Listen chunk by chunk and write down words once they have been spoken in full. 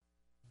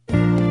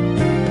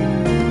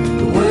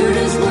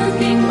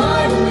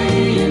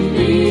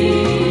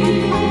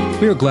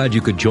We're glad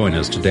you could join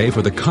us today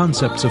for the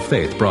Concepts of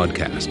Faith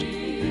broadcast.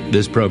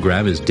 This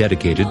program is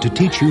dedicated to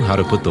teach you how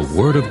to put the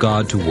Word of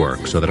God to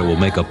work so that it will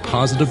make a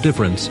positive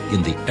difference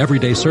in the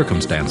everyday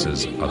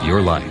circumstances of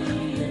your life.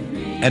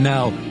 And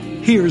now,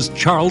 here's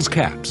Charles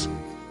Capps.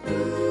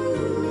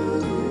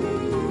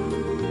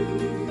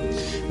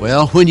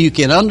 Well, when you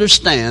can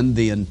understand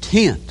the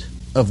intent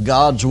of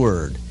God's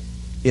Word,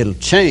 it'll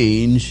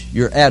change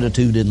your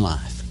attitude in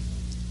life.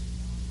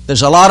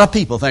 There's a lot of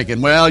people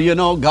thinking,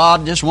 well,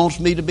 God just wants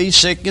me to be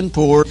sick and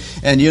poor,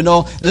 and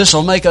this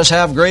will make us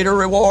have greater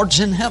rewards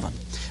in heaven.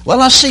 Well,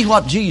 let's see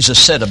what Jesus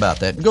said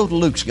about that. Go to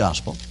Luke's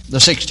Gospel, the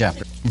 6th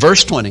chapter,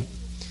 verse 20.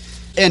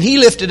 And he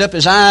lifted up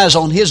his eyes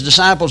on his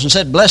disciples and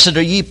said, "Blessed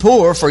are ye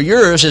poor, for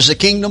yours is the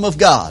kingdom of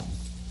God."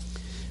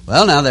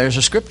 Well, now there's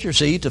a scripture,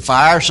 to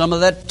fire some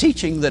of that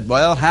teaching that,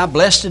 how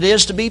blessed it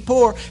is to be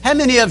poor. How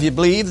many of you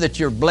believe that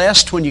you're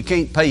blessed when you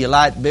can't pay your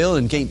light bill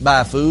and can't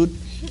buy food?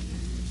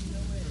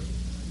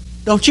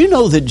 Don't you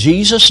know that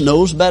Jesus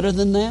knows better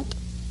than that?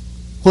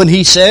 When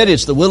He said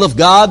it's the will of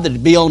God that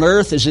it be on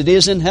earth as it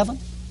is in heaven?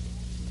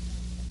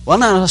 Well,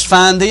 now let's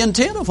find the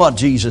intent of what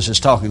Jesus is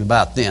talking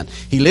about then.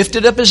 He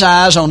lifted up His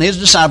eyes on His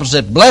disciples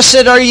and said,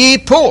 "Blessed are ye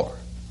poor."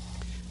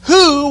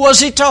 Who was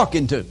He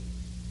talking to?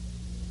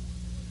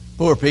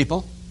 Poor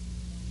people.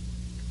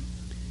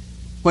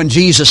 When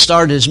Jesus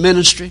started His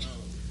ministry,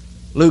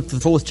 Luke, the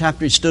 4th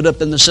chapter, He stood up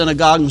in the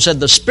synagogue and said,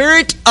 "The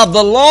Spirit of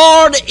the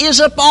Lord is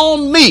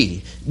upon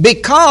me,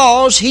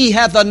 because He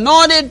hath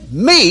anointed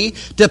me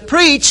to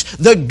preach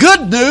the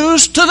good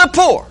news to the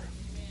poor."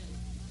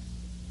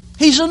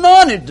 He's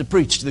anointed to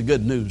preach the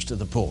good news to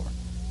the poor,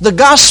 the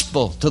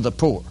gospel to the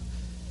poor.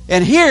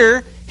 And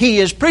here He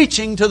is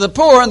preaching to the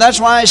poor, and that's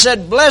why He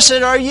said,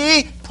 "Blessed are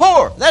ye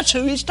poor." That's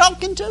who He's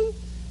talking to.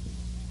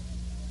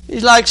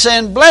 He's like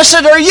saying,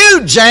 "Blessed are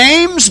you,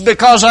 James,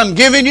 because I'm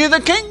giving you the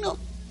kingdom."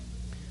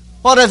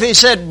 What if He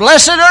said,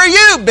 "Blessed are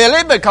you,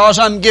 Billy, because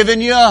I'm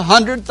giving you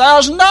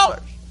 $100,000?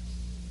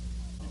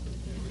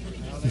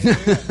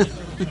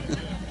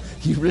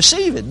 You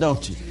receive it,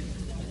 don't you?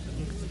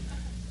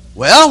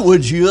 Well,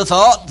 would you have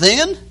thought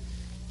then?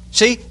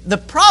 See, the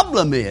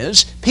problem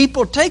is,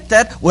 people take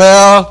that,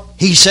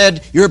 He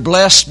said you're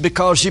blessed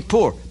because you're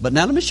poor. But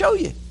now let me show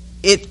you.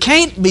 It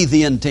can't be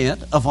the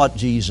intent of what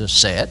Jesus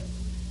said.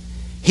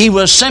 He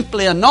was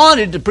simply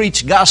anointed to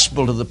preach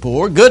gospel to the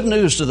poor, good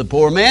news to the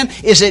poor man.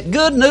 Is it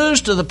good news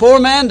to the poor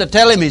man to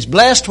tell him he's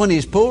blessed when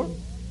he's poor?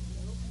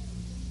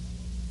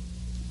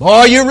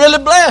 Boy, you're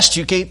really blessed.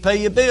 You can't pay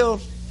your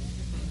bills.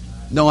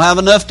 Don't have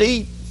enough to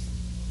eat.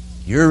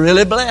 You're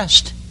really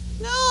blessed.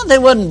 No, they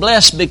wasn't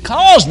blessed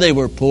because they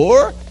were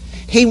poor.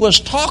 He was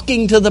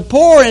talking to the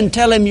poor and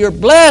telling him, "You're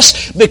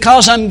blessed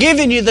because I'm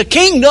giving you the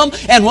kingdom,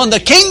 and when the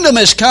kingdom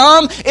has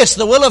come, it's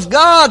the will of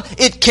God.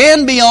 It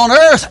can be on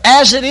earth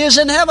as it is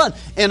in heaven."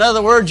 In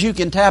other words, you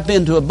can tap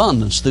into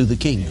abundance through the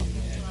kingdom,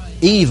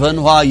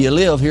 even while you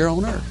live here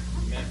on earth.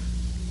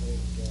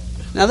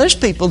 Now, there's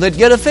people that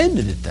get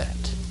offended at that,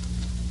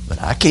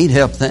 but I can't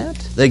help that.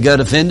 They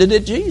got offended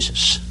at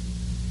Jesus.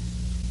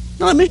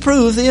 Now, let me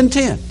prove the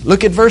intent.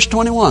 Look at verse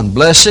 21.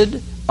 "Blessed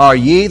are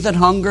ye that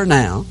hunger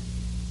now."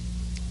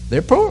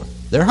 They're poor.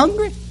 They're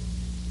hungry.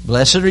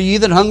 "Blessed are ye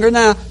that hunger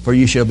now, for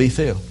you shall be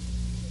filled."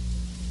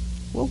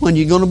 Well, when are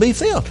you going to be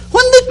filled?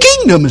 When the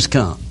kingdom has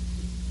come.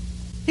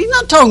 He's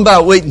not talking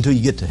about waiting until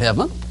you get to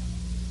heaven.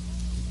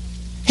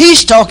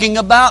 He's talking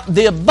about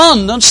the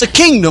abundance the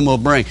kingdom will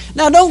bring.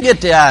 Now, don't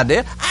get the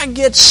idea. I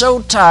get so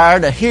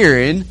tired of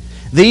hearing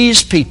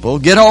these people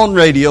get on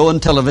radio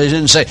and television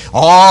and say,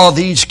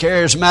 these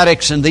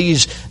charismatics and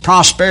these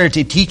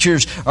prosperity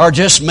teachers are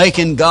just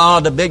making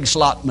God a big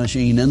slot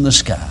machine in the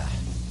sky.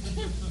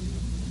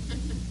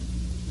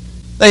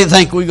 They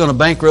think we're going to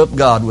bankrupt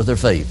God with their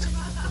faith.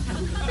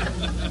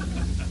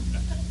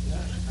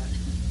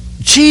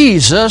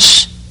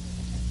 Jesus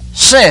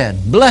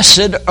said,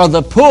 "Blessed are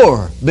the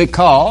poor,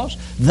 because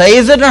they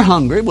that are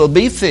hungry will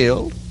be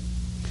filled.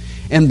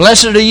 And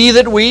blessed are ye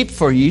that weep,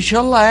 for ye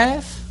shall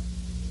laugh."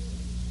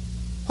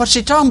 What's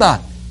He talking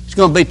about? It's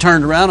going to be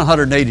turned around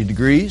 180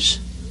 degrees.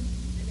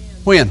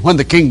 When? When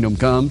the kingdom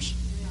comes.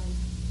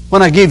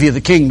 When I give you the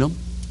kingdom.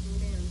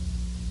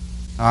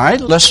 All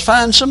right, let's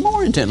find some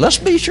more intent. Let's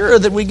be sure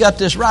that we got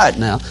this right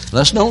now.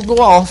 Let's don't go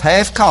off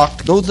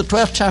half-cocked. Go to the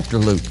 12th chapter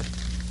of Luke.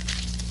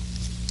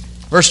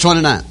 Verse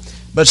 29.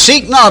 "But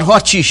seek not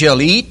what ye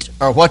shall eat,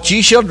 or what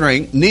ye shall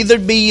drink, neither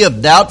be ye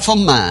of doubtful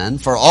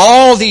mind, for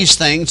all these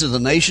things that the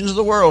nations of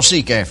the world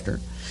seek after.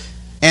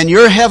 And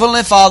your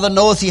heavenly Father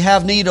knoweth ye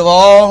have need of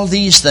all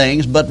these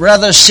things, but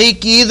rather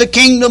seek ye the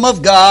kingdom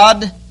of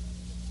God."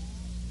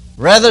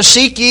 Rather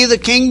seek ye the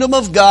kingdom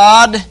of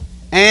God,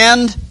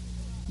 and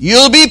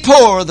you'll be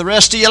poor the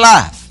rest of your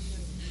life.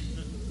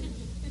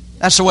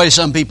 That's the way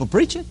some people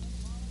preach it.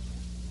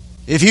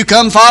 If you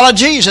come follow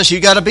Jesus, you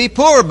got to be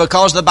poor,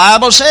 because the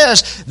Bible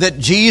says that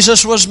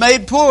Jesus was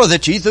made poor,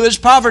 that ye through His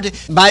poverty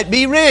might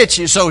be rich.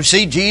 So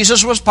see,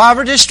 Jesus was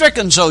poverty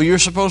stricken, so you're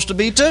supposed to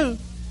be too.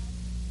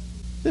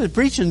 They're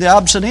preaching the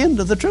opposite end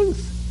of the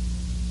truth.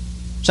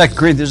 2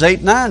 Corinthians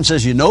 8:9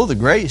 says, you know the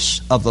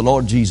grace of the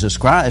Lord Jesus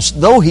Christ,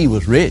 though He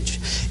was rich,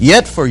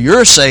 yet for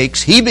your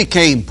sakes He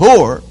became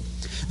poor,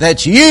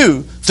 that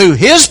you, through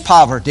His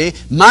poverty,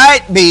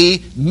 might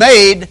be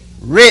made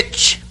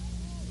rich.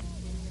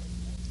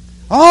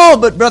 Oh,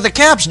 but Brother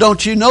Capps,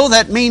 don't you know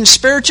that means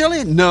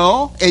spiritually?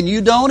 No, and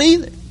you don't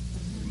either.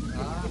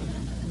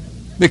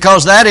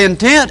 Because that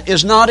intent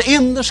is not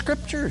in the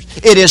Scriptures.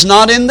 It is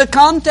not in the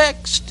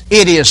context.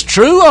 It is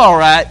true, all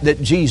right,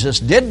 that Jesus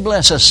did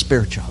bless us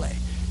spiritually.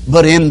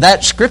 But in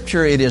that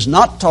Scripture, it is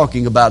not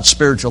talking about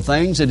spiritual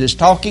things. It is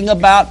talking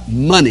about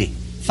money,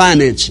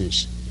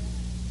 finances.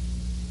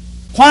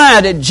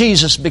 Why did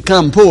Jesus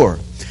become poor?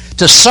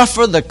 To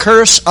suffer the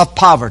curse of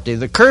poverty.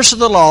 The curse of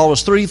the law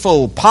was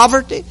threefold: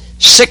 poverty,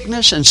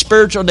 sickness, and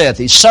spiritual death.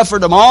 He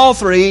suffered them all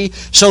three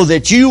so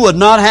that you would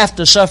not have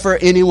to suffer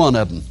any one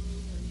of them.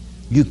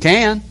 You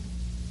can.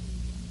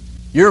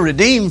 You're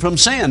redeemed from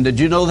sin. Did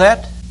you know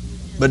that?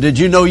 But did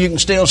you know you can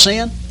still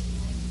sin?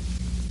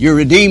 You're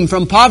redeemed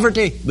from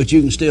poverty, but you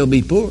can still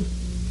be poor.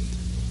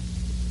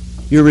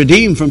 You're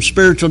redeemed from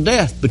spiritual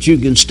death, but you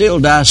can still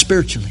die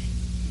spiritually.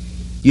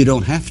 You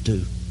don't have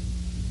to.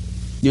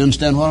 You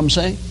understand what I'm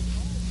saying?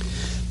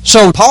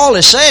 So Paul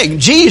is saying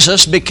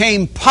Jesus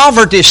became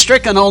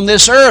poverty-stricken on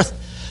this earth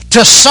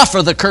to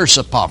suffer the curse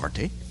of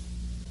poverty,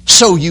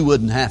 so you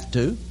wouldn't have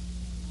to.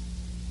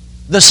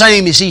 The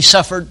same as He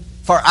suffered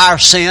for our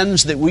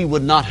sins, that we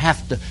would not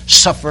have to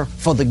suffer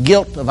for the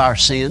guilt of our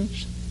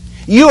sins.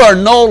 You are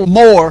no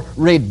more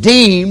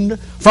redeemed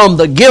from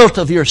the guilt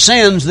of your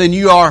sins than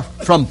you are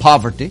from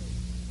poverty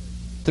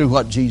through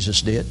what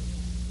Jesus did.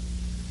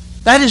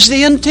 That is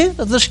the intent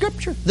of the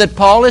Scripture that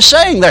Paul is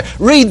saying there.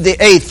 Read the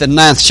 8th and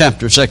 9th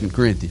chapter of 2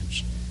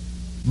 Corinthians.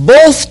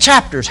 Both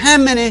chapters. How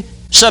many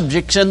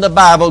subjects in the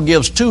Bible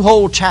gives 2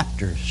 whole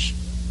chapters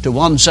to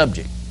one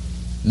subject?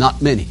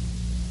 Not many.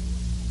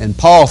 And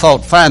Paul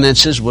thought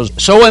finances was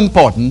so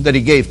important that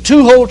he gave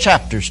 2 whole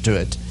chapters to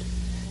it.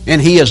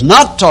 And he is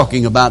not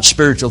talking about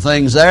spiritual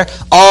things there,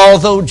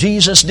 although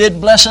Jesus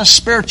did bless us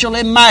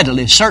spiritually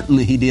mightily.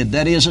 Certainly He did.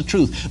 That is a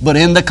truth. But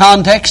in the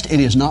context,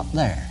 it is not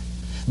there.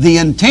 The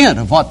intent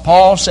of what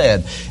Paul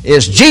said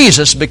is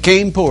Jesus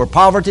became poor,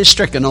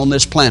 poverty-stricken on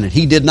this planet.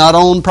 He did not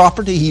own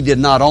property. He did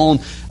not own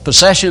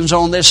possessions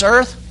on this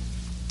earth.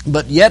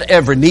 But yet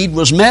every need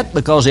was met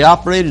because He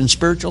operated in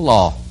spiritual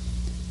law.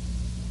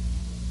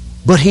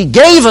 But He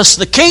gave us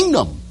the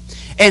kingdom.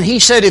 And He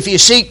said, if you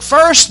seek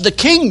first the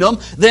kingdom,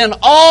 then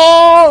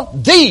all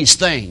these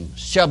things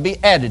shall be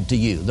added to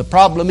you. The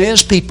problem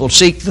is people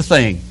seek the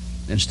thing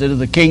instead of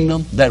the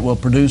kingdom that will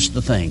produce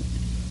the thing.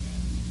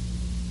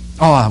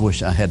 Oh, I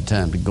wish I had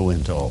time to go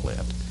into all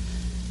that.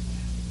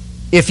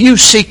 If you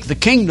seek the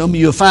kingdom,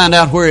 you'll find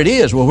out where it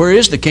is. Well, where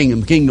is the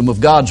kingdom? The kingdom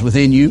of God's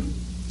within you.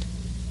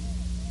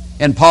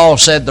 And Paul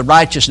said, the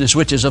righteousness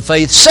which is of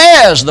faith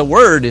says, the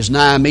word is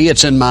nigh me,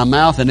 it's in my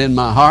mouth and in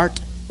my heart.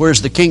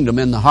 Where's the kingdom?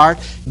 In the heart.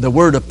 The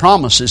word of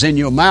promise is in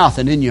your mouth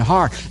and in your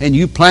heart. And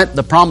you plant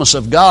the promise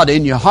of God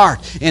in your heart,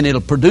 and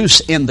it'll produce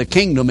in the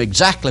kingdom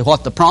exactly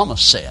what the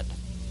promise said.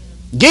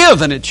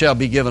 Give, and it shall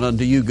be given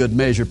unto you, good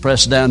measure,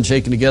 pressed down,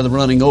 shaken together,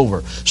 running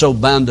over. So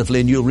bountifully,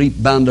 and you'll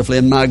reap bountifully,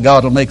 and my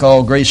God will make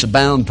all grace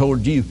abound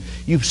toward you.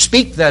 You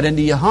speak that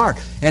into your heart,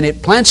 and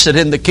it plants it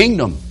in the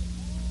kingdom.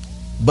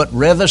 But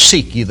rather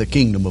seek ye the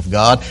kingdom of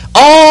God.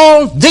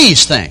 All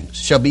these things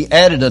shall be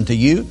added unto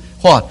you.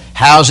 What?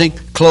 Housing,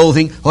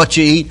 clothing, what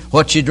you eat,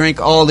 what you drink,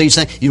 all these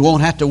things. You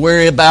won't have to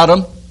worry about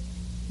them.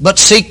 But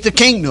seek the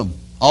kingdom.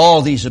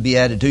 All these will be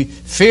added to you.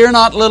 Fear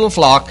not, little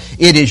flock.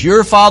 It is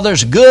your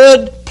Father's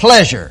good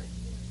pleasure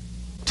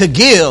to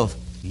give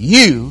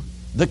you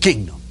the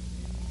kingdom.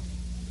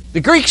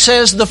 The Greek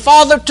says the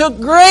Father took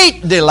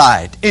great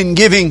delight in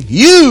giving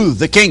you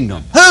the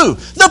kingdom. Who?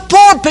 The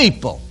poor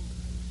people.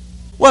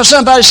 Well,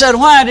 somebody said,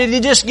 why did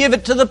He just give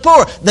it to the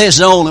poor? There's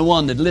the only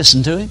one that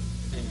listened to Him.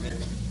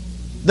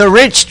 The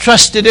rich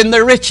trusted in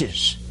their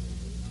riches.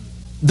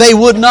 They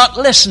would not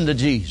listen to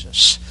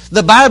Jesus.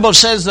 The Bible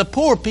says the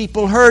poor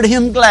people heard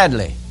Him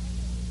gladly.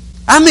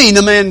 I mean,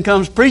 a man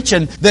comes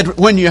preaching that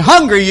when you're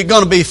hungry, you're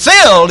going to be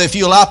filled if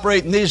you'll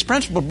operate in these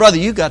principles. Brother,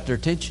 you got their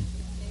attention.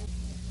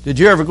 Did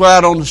you ever go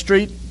out on the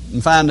street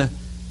and find a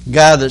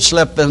guy that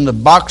slept in the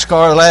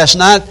boxcar last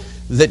night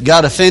that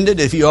got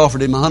offended if you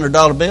offered him a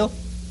 $100 bill?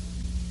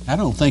 I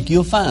don't think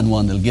you'll find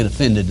one that'll get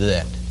offended to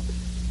that.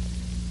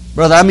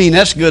 Brother, I mean,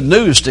 that's good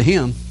news to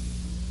him.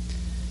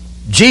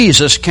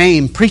 Jesus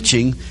came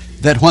preaching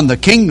that when the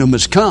kingdom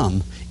has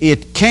come,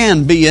 it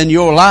can be in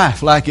your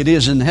life like it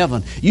is in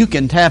heaven. You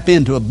can tap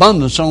into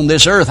abundance on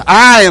this earth.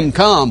 I am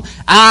come.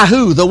 I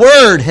who? The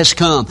Word has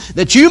come.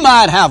 That you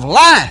might have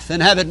life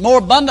and have it more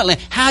abundantly.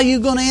 How are you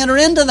going to enter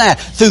into that?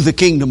 Through the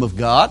kingdom of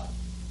God.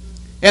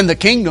 And the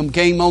kingdom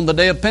came on the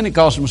day of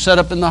Pentecost and was set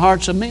up in the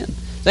hearts of men.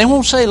 They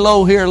won't say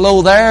lo here,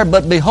 lo there,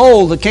 but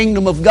behold, the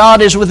kingdom of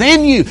God is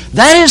within you.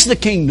 That is the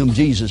kingdom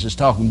Jesus is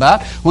talking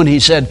about when He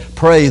said,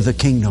 pray the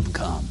kingdom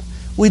come.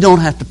 We don't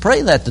have to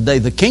pray that today.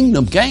 The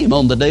kingdom came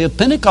on the day of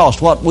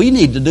Pentecost. What we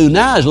need to do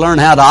now is learn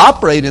how to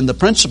operate in the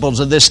principles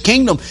of this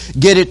kingdom,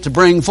 get it to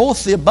bring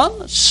forth the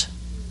abundance.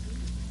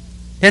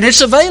 And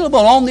it's available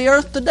on the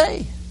earth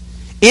today.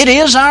 It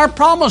is our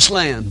promised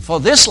land for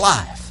this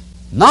life,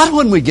 not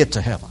when we get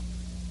to heaven.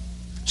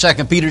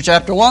 2 Peter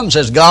chapter 1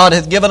 says, God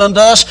hath given unto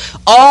us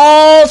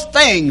all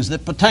things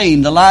that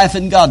pertain to life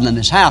and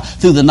godliness. How?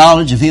 Through the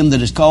knowledge of Him that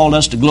has called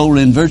us to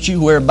glory and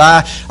virtue,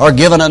 whereby are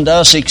given unto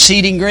us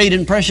exceeding great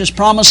and precious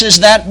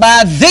promises, that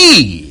by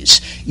these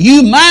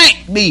you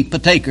might be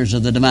partakers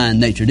of the divine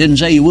nature. Didn't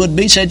say you would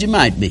be, said you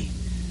might be.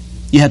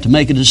 You have to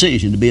make a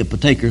decision to be a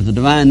partaker of the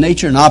divine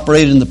nature and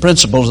operate in the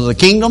principles of the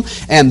kingdom,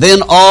 and then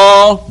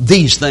all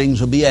these things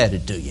will be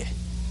added to you.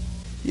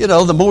 You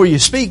know, the more you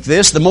speak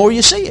this, the more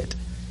you see it.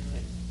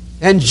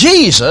 And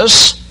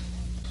Jesus,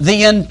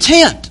 the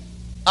intent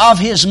of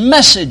His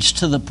message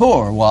to the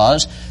poor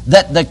was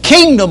that the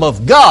kingdom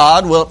of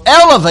God will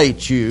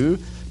elevate you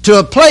to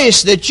a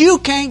place that you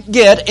can't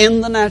get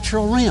in the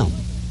natural realm.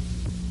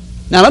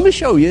 Now let me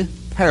show you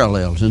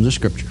parallels in the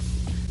Scripture.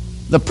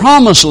 The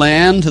promised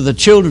land to the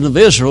children of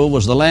Israel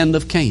was the land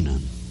of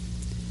Canaan.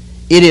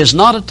 It is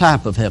not a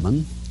type of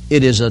heaven.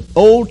 It is an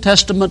Old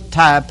Testament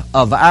type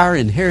of our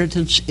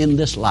inheritance in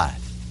this life.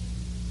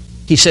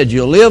 He said,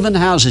 you'll live in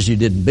houses you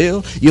didn't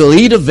build. You'll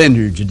eat of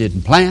vineyards you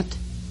didn't plant.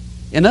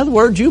 In other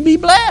words, you'll be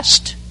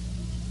blessed.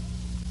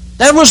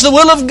 That was the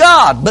will of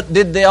God. But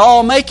did they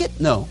all make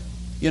it? No.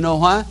 You know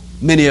why?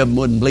 Many of them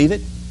wouldn't believe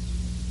it.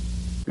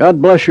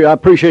 God bless you. I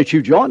appreciate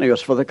you joining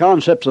us for the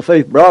Concepts of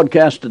Faith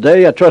broadcast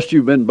today. I trust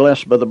you've been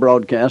blessed by the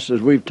broadcast as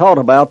we've taught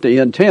about the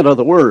intent of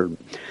the Word.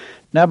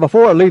 Now,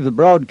 before I leave the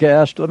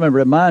broadcast, let me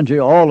remind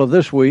you all of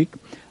this week,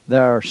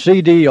 their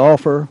CD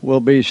offer will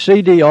be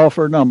CD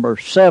offer number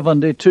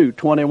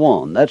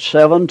 7221. That's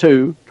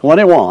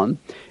 7221.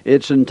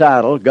 It's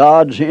entitled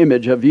God's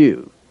Image of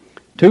You.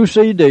 2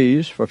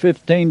 CDs for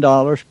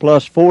 $15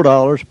 plus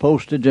 $4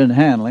 postage and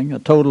handling, a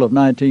total of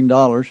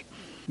 $19.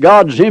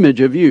 God's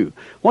Image of You.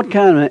 What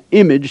kind of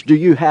image do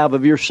you have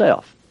of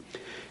yourself?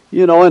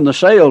 You know, in the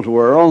sales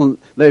world,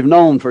 they've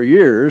known for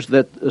years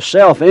that the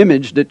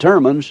self-image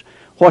determines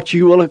what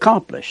you will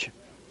accomplish.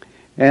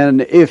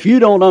 And if you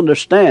don't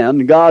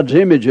understand God's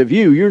image of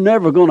you, you're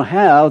never going to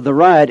have the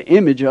right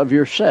image of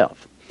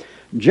yourself.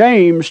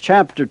 James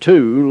chapter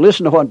 2,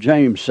 listen to what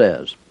James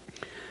says.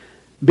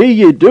 Be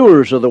ye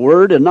doers of the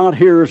word, and not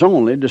hearers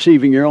only,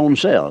 deceiving your own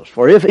selves.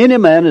 For if any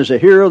man is a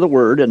hearer of the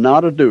word, and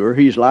not a doer,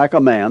 he's like a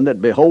man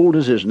that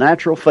beholdeth his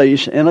natural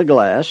face in a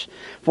glass.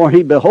 For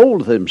he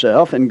beholdeth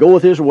himself, and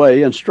goeth his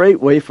way, and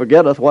straightway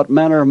forgetteth what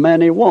manner of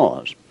man he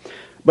was.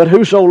 But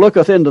whoso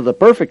looketh into the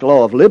perfect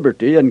law of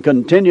liberty, and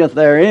continueth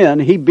therein,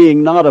 he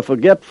being not a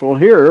forgetful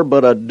hearer,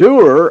 but a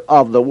doer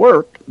of the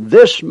work,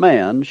 this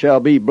man shall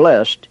be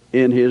blessed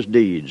in his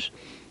deeds.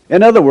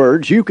 In other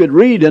words, you could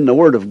read in the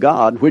Word of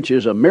God, which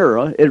is a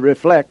mirror. It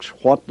reflects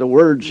what the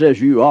Word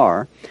says you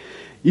are.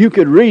 You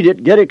could read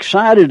it, get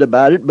excited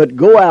about it, but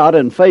go out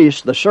and face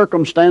the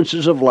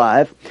circumstances of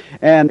life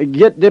and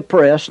get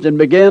depressed and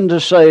begin to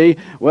say,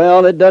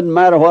 well, it doesn't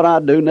matter what I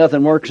do,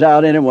 nothing works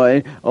out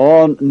anyway,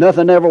 or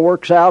nothing ever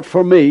works out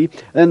for me.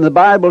 And the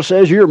Bible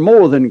says you're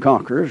more than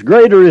conquerors.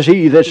 Greater is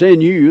He that's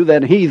in you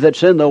than he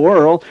that's in the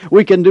world.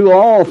 We can do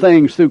all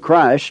things through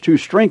Christ who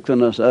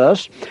strengtheneth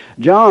us.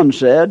 John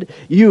said,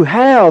 you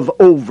have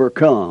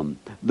overcome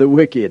the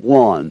wicked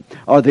one,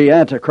 or the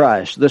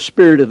Antichrist, the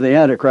spirit of the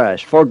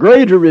Antichrist. For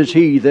greater is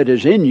He that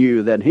is in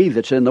you than he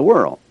that's in the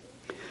world.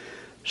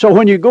 So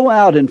when you go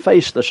out and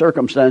face the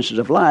circumstances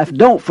of life,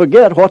 don't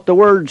forget what the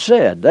Word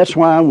said. That's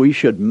why we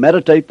should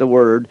meditate the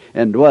Word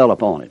and dwell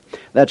upon it.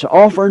 That's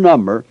offer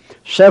number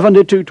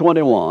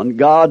 7221,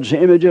 God's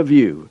Image of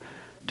You.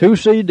 2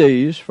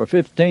 CDs for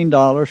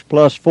 $15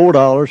 plus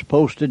 $4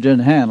 postage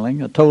and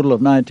handling, a total of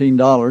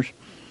 $19.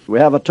 We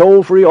have a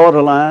toll-free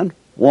order line,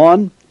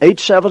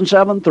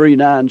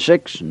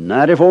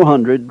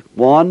 1-877-396-9400,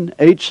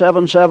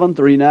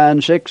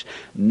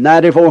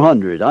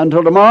 1-877-396-9400.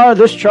 Until tomorrow,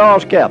 this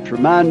Charles Capps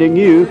reminding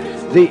you,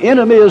 the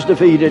enemy is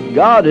defeated,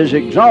 God is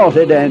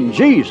exalted, and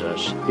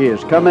Jesus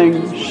is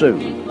coming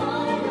soon.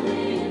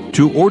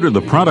 To order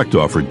the product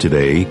offered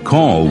today,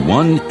 call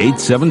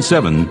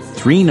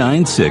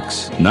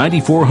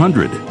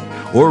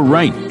 1-877-396-9400 or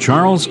write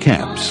Charles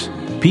Capps,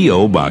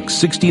 P.O. Box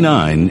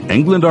 69,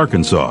 England,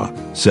 Arkansas,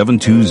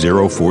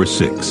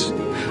 72046.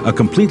 A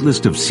complete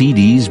list of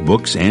CDs,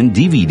 books, and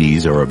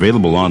DVDs are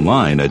available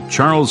online at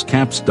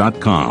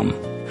charlescapps.com.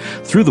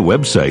 Through the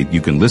website,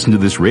 you can listen to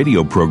this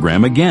radio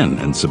program again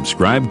and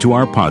subscribe to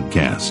our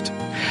podcast.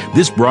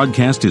 This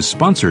broadcast is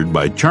sponsored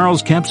by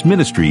Charles Capps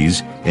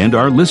Ministries and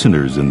our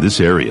listeners in this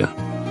area.